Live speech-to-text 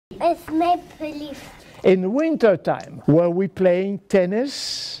It's Maple Leaf. In winter time, were we playing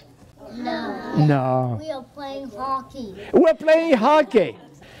tennis? No. No. We are playing hockey. We're playing hockey.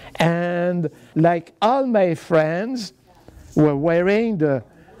 And like all my friends were wearing the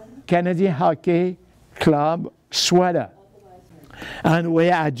Canadian Hockey Club sweater. And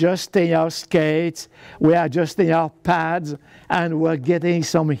we're adjusting our skates, we're adjusting our pads, and we're getting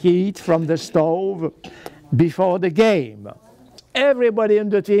some heat from the stove before the game. Everybody in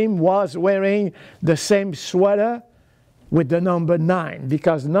the team was wearing the same sweater with the number 9,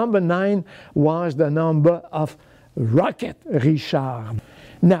 because number 9 was the number of Rocket Richard.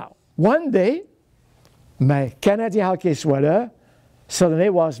 Now, one day, my Canadian hockey sweater suddenly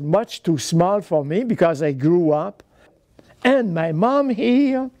was much too small for me because I grew up. And my mom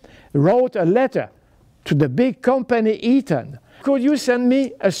here wrote a letter to the big company Eaton. Could you send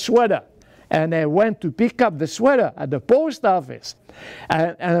me a sweater? And I went to pick up the sweater at the post office.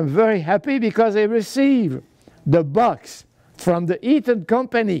 And I'm very happy because I received the box from the Eaton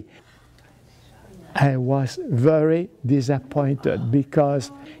company. I was very disappointed because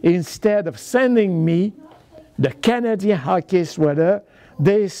instead of sending me the Canadian hockey sweater,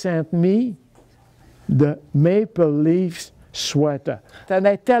 they sent me the Maple Leafs sweater. And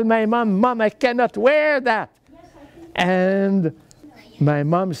I tell my mom, Mom, I cannot wear that. And my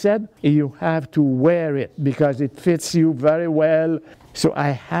mom said, you have to wear it because it fits you very well. So I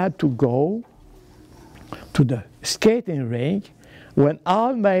had to go to the skating rink when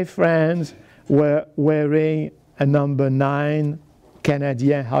all my friends were wearing a number 9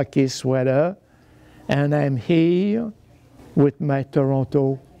 Canadian hockey sweater, and I'm here with my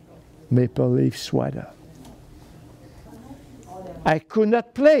Toronto Maple Leaf sweater. I could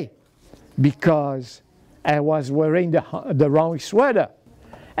not play because I was wearing the wrong sweater.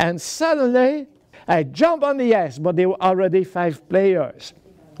 And suddenly, I jumped on the ice, but there were already 5 players.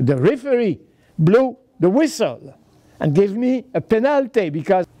 The referee blew the whistle and gave me a penalty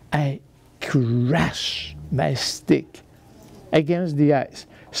because I crashed my stick against the ice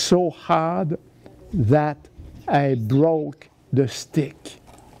so hard that I broke the stick.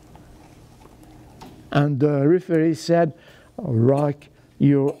 And the referee said, Roch,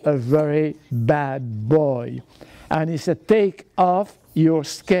 you're a very bad boy. And he said, take off your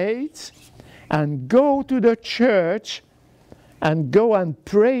skates and go to the church and go and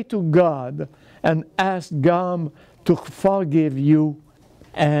pray to God and ask God to forgive you.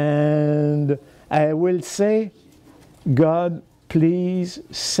 And I will say, God, please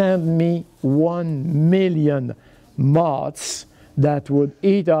send me 1 million moths that would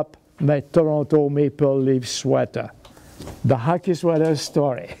eat up my Toronto Maple Leaf sweater. The hockey sweater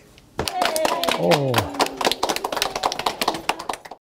story. Oh.